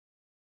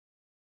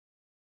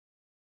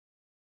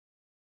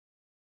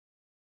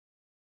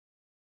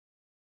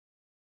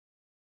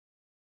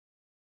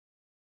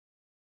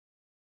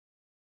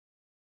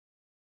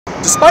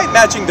Despite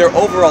matching their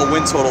overall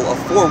win total of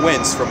 4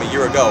 wins from a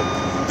year ago,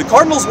 the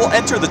Cardinals will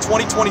enter the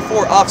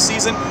 2024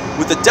 offseason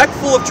with a deck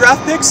full of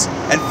draft picks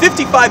and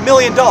 $55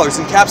 million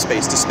in cap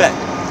space to spend.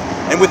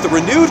 And with the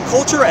renewed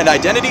culture and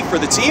identity for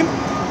the team,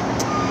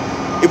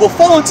 it will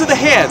fall into the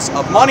hands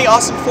of Monty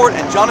Austinfort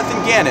and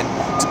Jonathan Gannon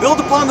to build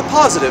upon the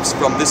positives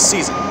from this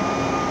season.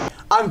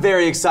 I'm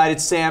very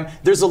excited, Sam.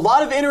 There's a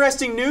lot of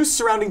interesting news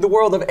surrounding the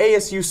world of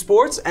ASU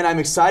sports, and I'm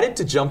excited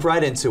to jump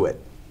right into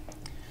it.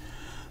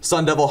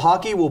 Sun Devil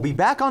hockey will be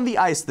back on the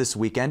ice this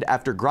weekend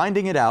after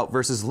grinding it out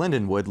versus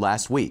Lindenwood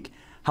last week.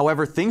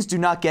 However, things do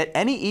not get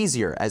any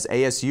easier as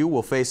ASU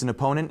will face an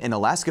opponent in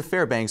Alaska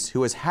Fairbanks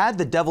who has had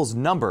the Devils'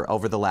 number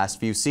over the last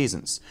few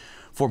seasons.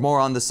 For more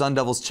on the Sun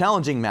Devils'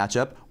 challenging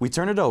matchup, we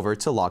turn it over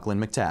to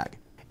Lachlan McTagg.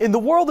 In the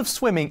world of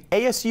swimming,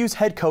 ASU's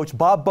head coach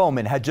Bob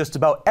Bowman had just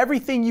about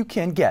everything you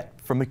can get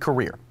from a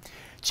career: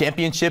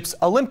 championships,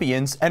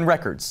 Olympians, and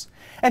records.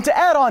 And to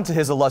add on to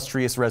his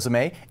illustrious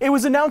resume, it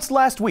was announced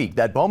last week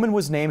that Bowman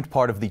was named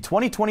part of the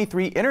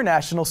 2023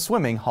 International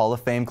Swimming Hall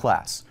of Fame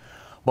class.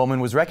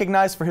 Bowman was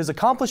recognized for his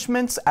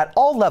accomplishments at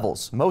all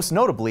levels, most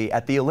notably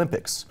at the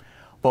Olympics.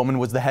 Bowman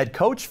was the head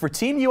coach for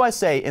Team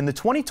USA in the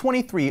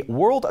 2023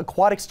 World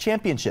Aquatics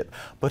Championship,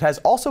 but has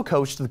also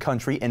coached the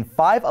country in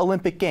 5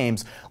 Olympic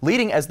Games,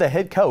 leading as the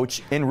head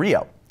coach in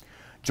Rio.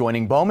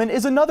 Joining Bowman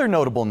is another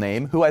notable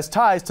name who has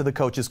ties to the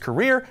coach's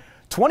career: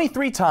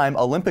 23-time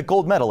Olympic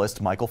gold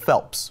medalist Michael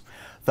Phelps.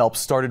 Phelps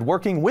started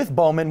working with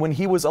Bowman when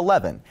he was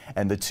 11,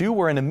 and the two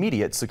were an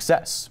immediate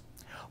success.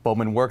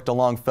 Bowman worked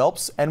along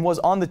Phelps and was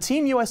on the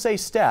Team USA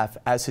staff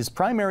as his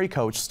primary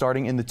coach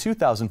starting in the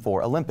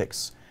 2004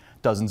 Olympics.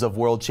 Dozens of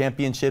world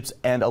championships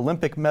and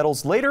Olympic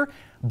medals later,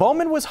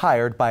 Bowman was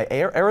hired by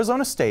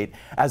Arizona State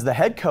as the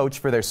head coach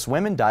for their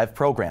swim and dive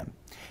program.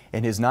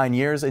 In his 9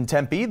 years in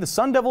Tempe, the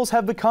Sun Devils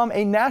have become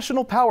a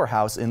national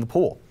powerhouse in the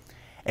pool.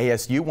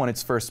 ASU won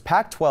its first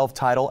Pac-12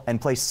 title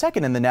and placed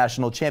second in the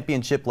national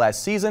championship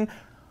last season.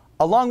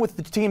 Along with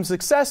the team's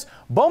success,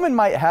 Bowman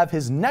might have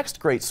his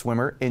next great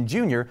swimmer in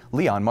junior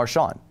Leon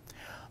Marchand.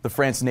 The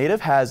France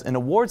native has an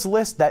awards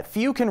list that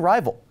few can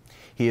rival.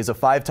 He is a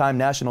 5-time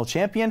national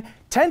champion,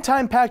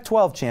 10-time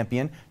Pac-12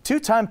 champion,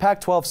 2-time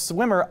Pac-12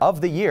 swimmer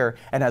of the year,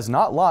 and has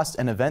not lost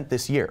an event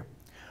this year.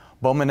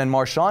 Bowman and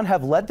Marchand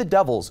have led the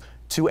Devils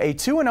to a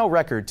 2-0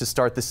 record to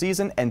start the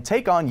season and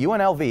take on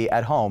UNLV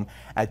at home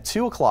at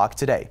 2 o'clock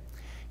today.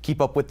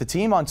 Keep up with the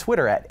team on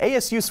Twitter at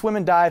ASU Swim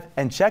and Dive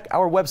and check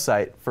our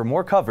website for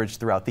more coverage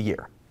throughout the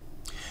year.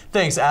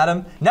 Thanks,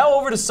 Adam. Now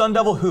over to Sun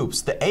Devil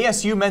Hoops. The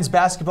ASU men's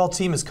basketball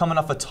team is coming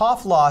off a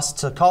tough loss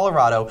to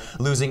Colorado,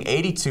 losing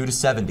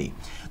 82-70.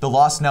 The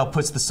loss now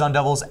puts the Sun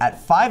Devils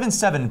at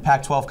 5-7 in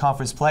Pac-12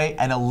 conference play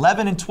and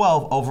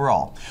 11-12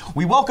 overall.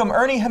 We welcome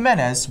Ernie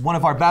Jimenez, one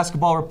of our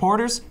basketball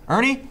reporters.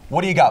 Ernie,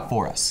 what do you got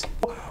for us?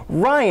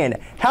 Ryan,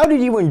 how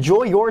did you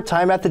enjoy your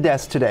time at the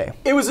desk today?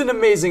 It was an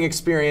amazing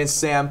experience,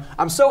 Sam.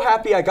 I'm so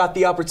happy I got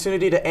the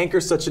opportunity to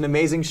anchor such an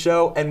amazing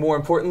show and, more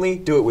importantly,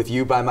 do it with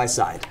you by my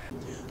side.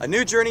 A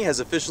new journey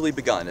has officially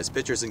begun as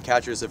pitchers and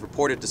catchers have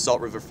reported to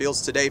Salt River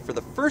Fields today for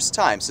the first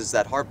time since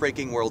that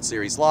heartbreaking World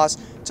Series loss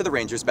to the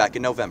Rangers back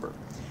in November.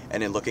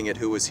 And in looking at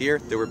who was here,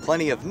 there were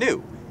plenty of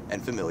new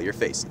and familiar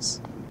faces.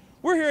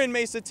 We're here in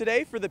Mesa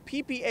today for the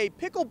PPA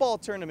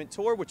Pickleball Tournament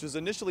Tour, which was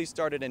initially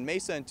started in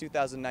Mesa in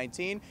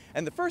 2019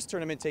 and the first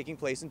tournament taking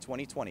place in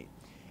 2020.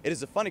 It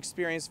is a fun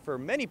experience for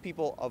many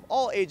people of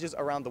all ages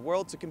around the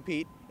world to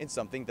compete in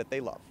something that they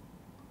love.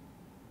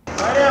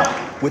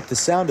 With the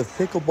sound of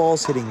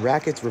pickleballs hitting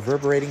rackets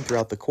reverberating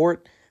throughout the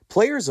court,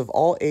 players of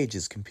all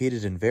ages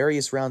competed in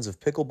various rounds of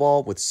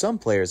pickleball, with some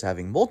players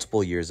having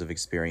multiple years of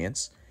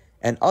experience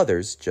and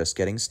others just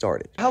getting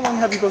started. How long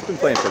have you both been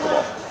playing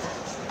pickleball?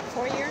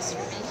 4 years for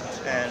me.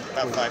 And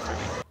about 5 for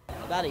me.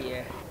 About a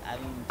year. I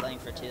haven't been playing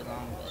for too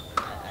long,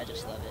 but I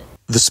just love it.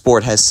 The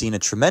sport has seen a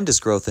tremendous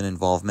growth in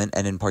involvement,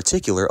 and in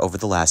particular over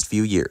the last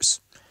few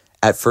years.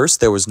 At first,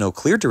 there was no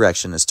clear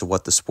direction as to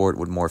what the sport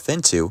would morph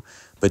into,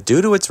 but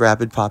due to its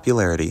rapid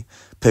popularity,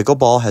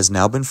 pickleball has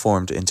now been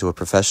formed into a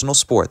professional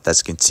sport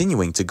that's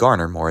continuing to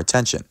garner more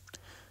attention.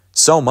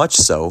 So much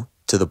so,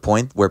 to the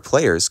point where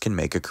players can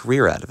make a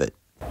career out of it.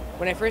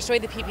 When I first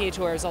joined the PPA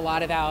Tour, it was a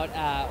lot about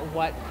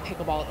what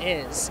pickleball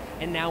is,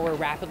 and now we're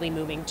rapidly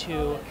moving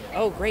to,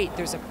 oh great,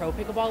 there's a pro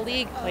pickleball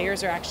league,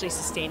 players are actually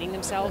sustaining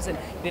themselves and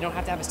they don't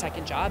have to have a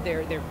second job,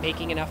 they're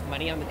making enough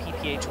money on the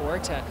PPA Tour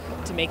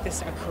to make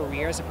this a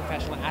career as a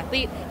professional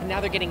athlete, and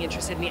now they're getting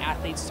interested in the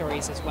athlete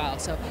stories as well.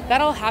 So that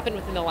all happened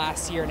within the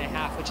last year and a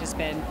half, which has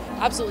been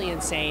absolutely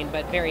insane,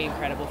 but very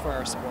incredible for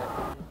our sport.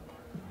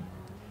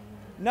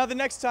 Now the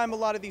next time a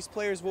lot of these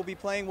players will be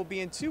playing will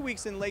be in 2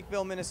 weeks in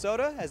Lakeville,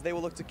 Minnesota, as they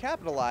will look to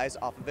capitalize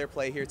off of their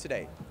play here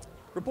today.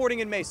 Reporting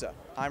in Mesa,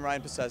 I'm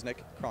Ryan Pasiecznik,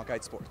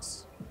 Cronkite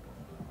Sports.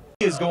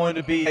 He is going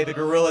to be the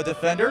gorilla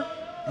defender,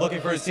 looking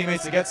for his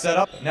teammates to get set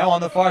up. Now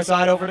on the far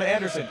side over to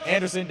Anderson.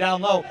 Anderson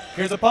down low.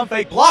 Here's a pump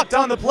fake, blocked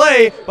on the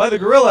play by the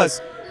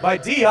Gorillas, by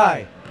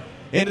D.I.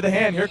 Into the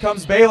hand, here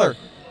comes Baylor.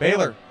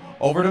 Baylor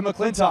over to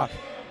McClintock.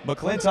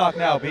 McClintock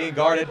now being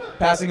guarded,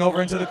 passing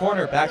over into the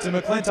corner. Back to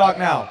McClintock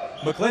now.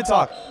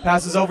 McClintock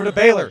passes over to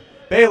Baylor.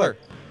 Baylor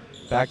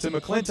back to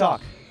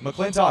McClintock.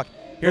 McClintock,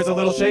 here's a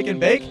little shake and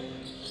bake.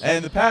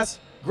 And the pass,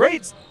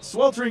 great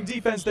sweltering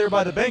defense there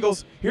by the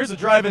Bengals. Here's a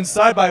drive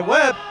inside by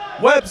Webb.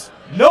 Webb's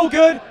no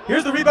good.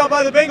 Here's the rebound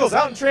by the Bengals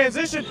out in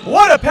transition.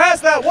 What a pass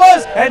that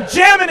was, and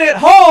jamming it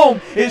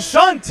home is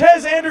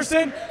Shantez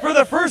Anderson for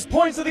the first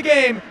points of the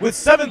game with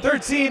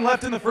 7:13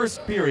 left in the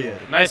first period.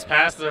 Nice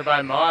pass there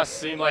by Moss.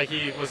 Seemed like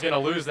he was going to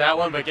lose that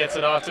one, but gets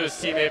it off to his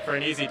teammate for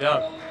an easy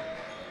dunk.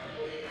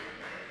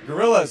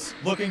 Gorillas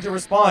looking to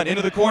respond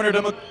into the corner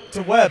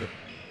to Webb.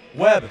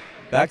 Webb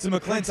back to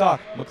McClintock.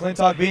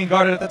 McClintock being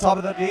guarded at the top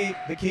of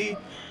the key.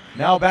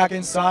 Now back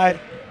inside.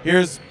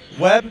 Here's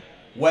Webb.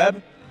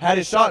 Webb had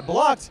his shot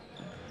blocked,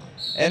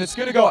 and it's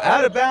going to go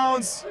out of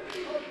bounds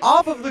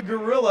off of the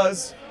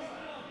Gorillas.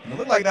 And it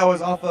looked like that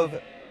was off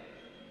of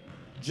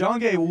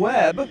Jonge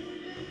Webb.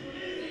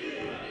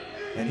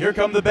 And here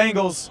come the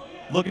Bengals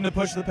looking to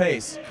push the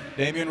pace.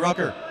 Damian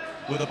Rucker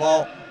with the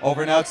ball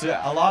over now to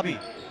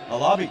Alabi.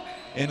 Alabi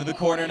into the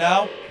corner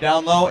now,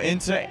 down low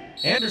into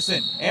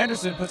Anderson.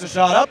 Anderson puts a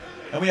shot up,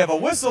 and we have a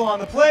whistle on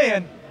the play,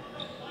 and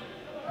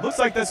looks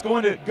like that's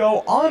going to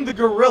go on the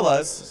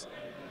Gorillas.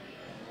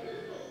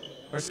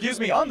 Or excuse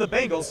me, on the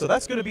Bengals, so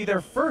that's going to be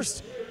their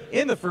first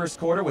in the first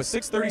quarter with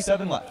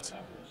 6:37 left.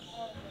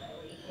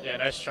 Yeah,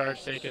 nice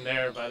charge taken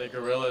there by the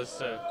Gorillas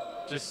to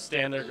just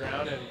stand their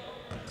ground and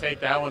take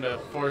that one to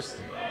force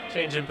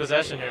change in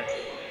possession here.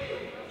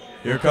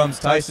 Here comes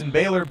Tyson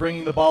Baylor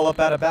bringing the ball up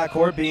out of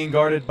backcourt, being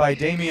guarded by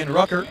Damian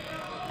Rucker.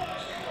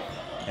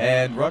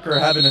 And Rucker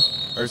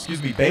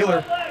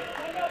Baylor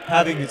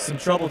having some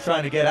trouble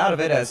trying to get out of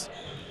it, as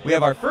we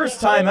have our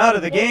first time out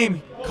of the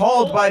game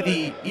called by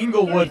the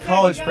Inglewood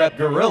College Prep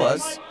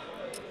Gorillas.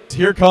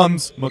 Here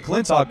comes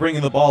McClintock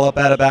bringing the ball up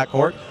out of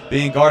backcourt,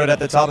 being guarded at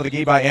the top of the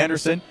key by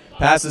Anderson.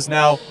 Passes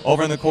now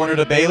over in the corner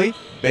to Bailey.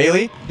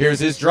 Bailey, here's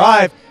his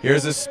drive,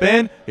 here's his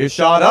spin, his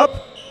shot up.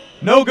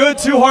 No good,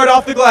 too hard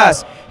off the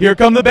glass. Here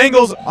come the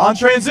Bengals on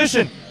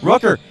transition.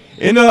 Rucker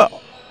into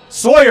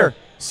Sawyer.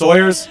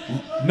 Sawyer's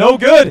no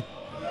good.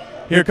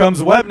 Here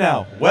comes Webb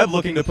now. Webb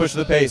looking to push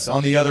the pace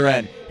on the other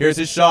end. Here's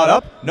his shot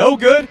up, no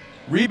good.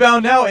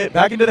 Rebound now,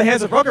 back into the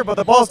hands of Rucker, but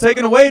the ball's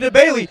taken away to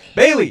Bailey.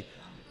 Bailey,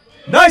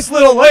 nice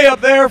little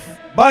layup there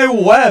by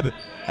Webb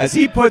as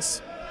he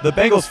puts the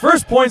Bengals'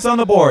 first points on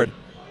the board.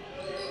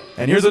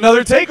 And here's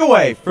another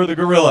takeaway for the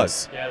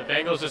Gorillas. Yeah, the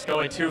Bengals just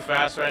going too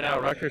fast right now.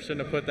 Rucker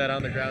shouldn't have put that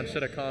on the ground,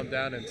 should have calmed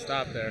down and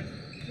stopped there.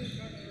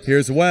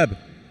 Here's Webb.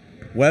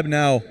 Webb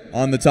now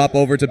on the top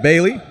over to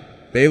Bailey.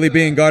 Bailey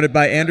being guarded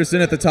by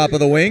Anderson at the top of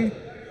the wing.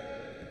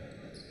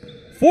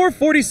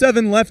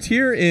 4:47 left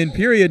here in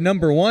period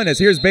number one, as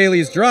here's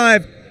Bailey's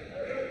drive.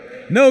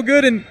 No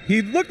good, and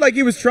he looked like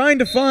he was trying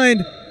to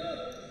find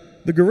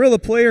the Gorilla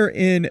player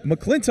in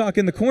McClintock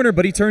in the corner,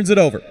 but he turns it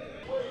over.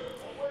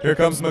 Here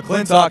comes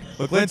McClintock.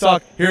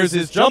 McClintock, here's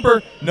his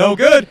jumper. No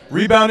good.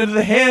 Rebound into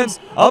the hands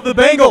of the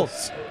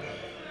Bengals.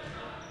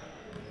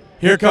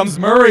 Here comes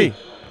Murray.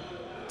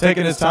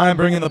 Taking his time,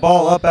 bringing the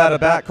ball up out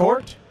of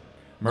backcourt.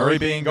 Murray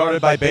being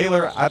guarded by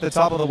Baylor at the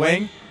top of the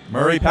wing.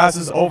 Murray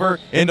passes over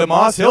into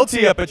Moss. He'll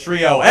tee up a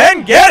trio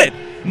and get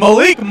it.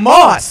 Malik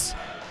Moss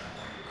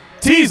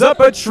tees up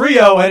a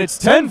trio, and it's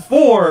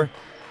 10-4,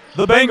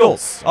 the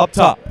Bengals up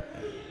top.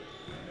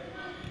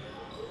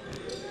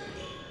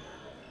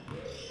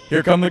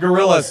 Here come the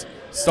Gorillas.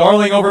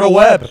 Starling over to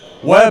Webb.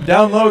 Webb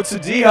down low to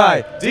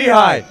D-High.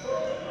 D-High.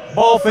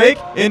 Ball fake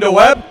into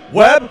Webb.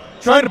 Webb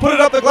trying to put it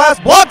up the glass.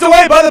 Blocked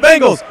away by the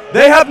Bengals.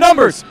 They have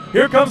numbers.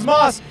 Here comes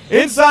Moss.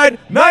 Inside.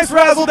 Nice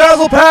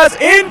razzle-dazzle pass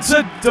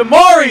into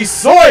Damari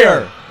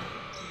Sawyer.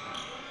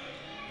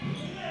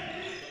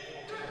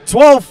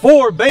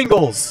 12-4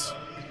 Bengals.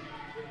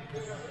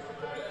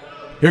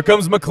 Here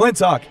comes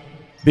McClintock.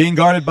 Being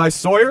guarded by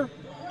Sawyer.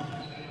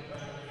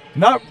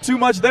 Not too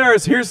much there,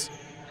 as here's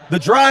the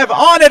drive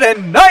on it,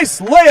 and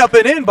nice layup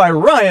and in by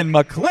Ryan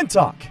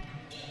McClintock.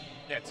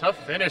 Yeah, tough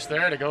finish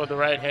there to go with the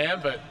right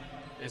hand, but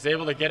is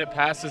able to get it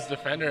past his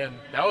defender, and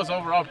that was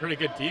overall pretty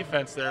good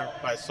defense there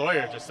by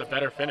Sawyer, just a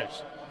better finish.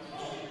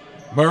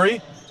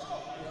 Murray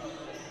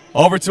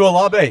over to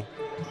Alabe.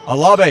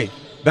 Alabe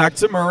back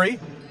to Murray.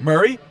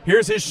 Murray,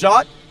 here's his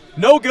shot.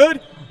 No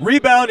good.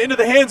 Rebound into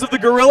the hands of the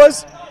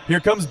Gorillas. Here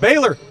comes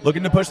Baylor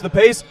looking to push the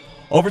pace.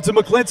 Over to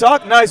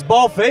McClintock. Nice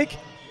ball fake.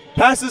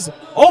 Passes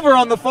over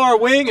on the far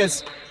wing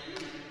as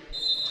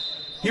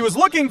he was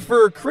looking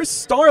for Chris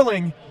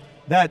Starling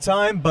that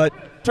time, but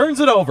turns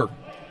it over.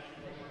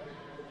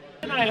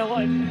 Tonight,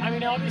 I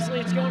mean,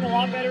 obviously it's going a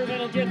lot better than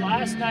it did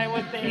last night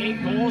with the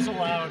 8 goals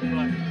allowed,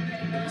 but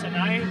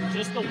tonight,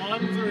 just the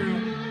one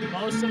through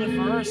most of the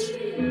first.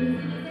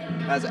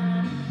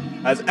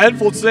 As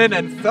Edfeldson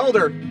and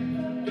Felder,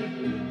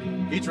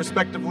 each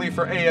respectively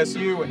for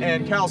ASU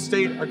and Cal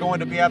State, are going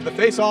to be at the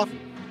face-off.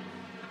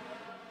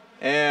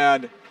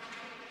 And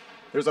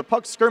there's a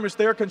puck skirmish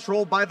there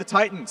controlled by the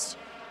Titans.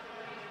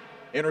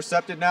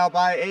 Intercepted now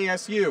by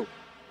ASU.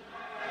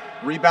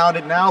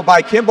 Rebounded now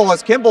by Kimball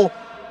as Kimball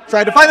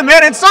tried to find the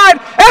man inside,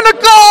 and the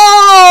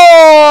goal!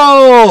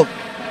 goal!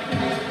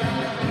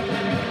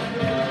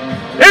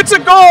 It's a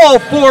goal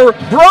for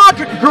Brock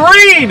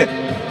Green.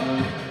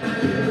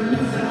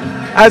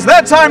 As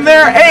that time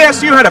there,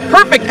 ASU had a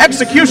perfect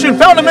execution,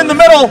 found him in the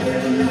middle,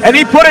 and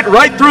he put it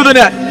right through the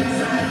net.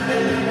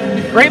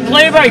 Great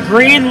play by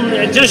Green,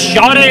 just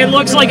shot it. It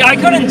looks like I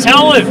couldn't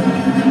tell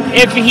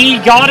if he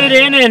got it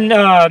in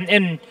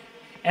and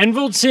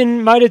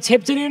Enveldson might have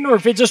tipped it in, or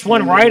if it just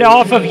went right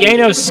off of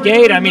Yano's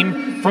skate. I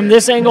mean, from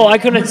this angle, I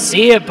couldn't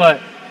see it,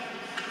 but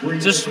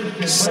just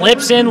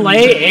slips in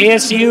late,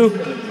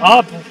 ASU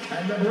up.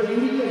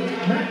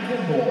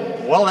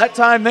 Well, that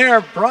time there,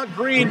 Brock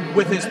Green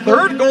with his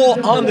 3rd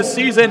goal on the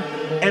season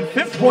and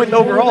 5th point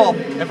overall.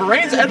 And for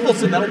Rains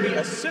Enveldson, that'll be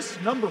assist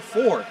number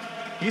 4.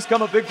 He's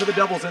come up big for the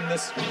Devils in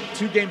this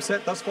 2-game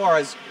set thus far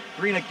as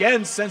Green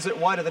again sends it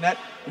wide of the net.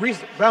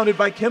 Rebounded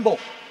by Kimball.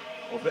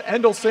 Over to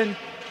Endelson.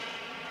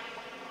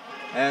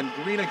 And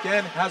Green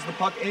again has the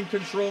puck in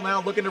control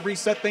now, looking to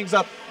reset things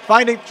up.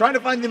 Trying to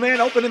find the man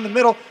open in the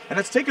middle, and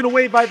it's taken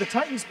away by the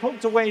Titans,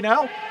 poked away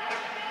now.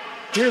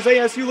 Here's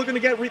ASU looking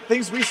to get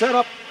things reset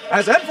up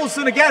as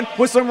Enfelson again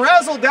with some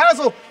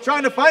razzle-dazzle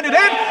trying to find it in,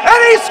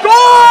 and he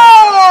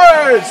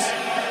scores!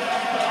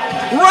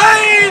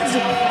 Rains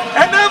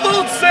and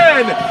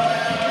Enfelson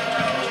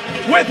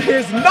with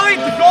his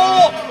 9th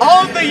goal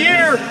on the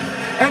year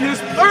and his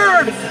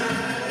 3rd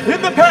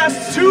in the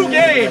past 2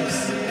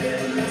 games.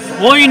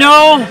 Well, you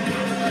know,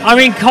 I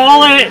mean,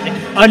 call it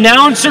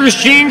announcer's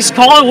jinx,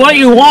 call it what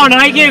you want.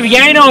 I give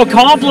Yano a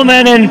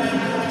compliment, and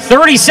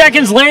 30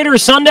 seconds later,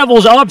 Sun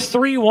Devils up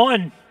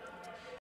 3-1.